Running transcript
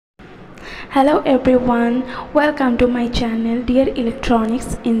Hello everyone, welcome to my channel Dear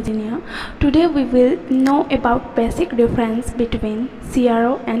Electronics Engineer. Today we will know about basic difference between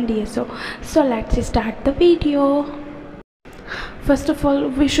CRO and DSO. So let's start the video. First of all,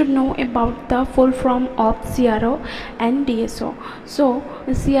 we should know about the full form of CRO and DSO. So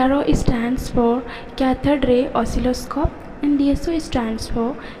CRO stands for cathode ray oscilloscope and DSO stands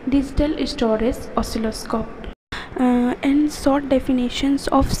for digital storage oscilloscope. And short definitions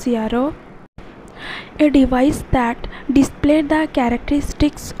of CRO: a device that displays the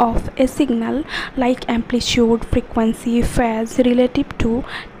characteristics of a signal like amplitude, frequency, phase relative to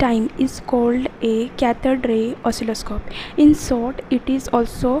time is called a cathode ray oscilloscope. In short, it is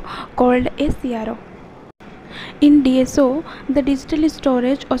also called a CRO. In DSO, the digital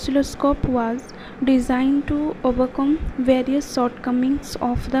storage oscilloscope was designed to overcome various shortcomings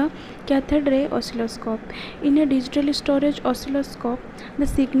of the cathode ray oscilloscope. In a digital storage oscilloscope, the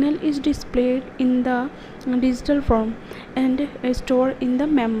signal is displayed in the digital form and stored in the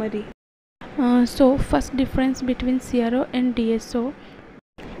memory. So first difference between CRO and DSO.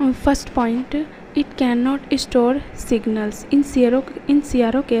 First point, it cannot store signals. In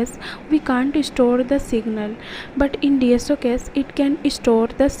CRO case, we can't store the signal, but in DSO case, it can store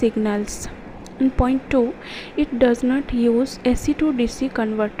the signals. And point 2, it does not use AC to DC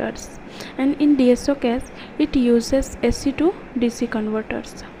converters, and in DSO case, it uses AC to DC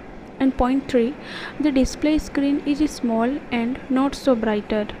converters. And point 3, the display screen is small and not so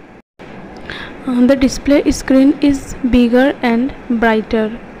brighter. The display screen is bigger and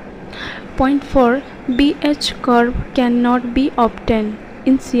brighter. Point 4, BH curve cannot be obtained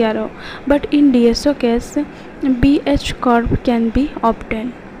in CRO, but in DSO case BH curve can be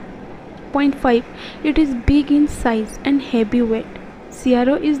obtained. Point 5, it is big in size and heavy weight.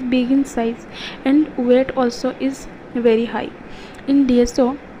 CRO is big in size and weight also is very high. In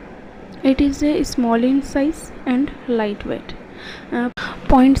DSO it is small in size and lightweight.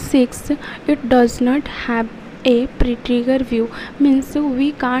 Point 6, it does not have a pre-trigger view, means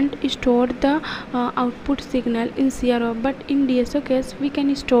we can't store the output signal in CRO, but in DSO case we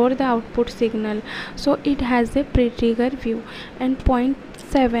can store the output signal, so it has a pre-trigger view. And point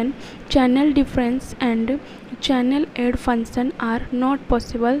 7, channel difference and channel add function are not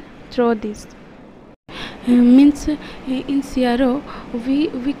possible through this. Means in CRO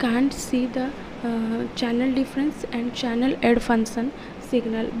we can't see the channel difference and channel add function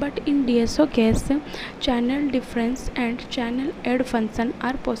signal, but in DSO case channel difference and channel add function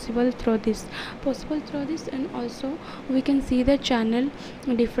are possible through this, and also we can see the channel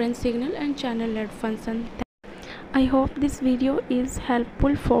difference signal and channel add function. I hope this video is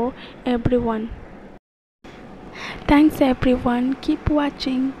helpful for everyone. Thanks everyone, keep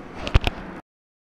watching.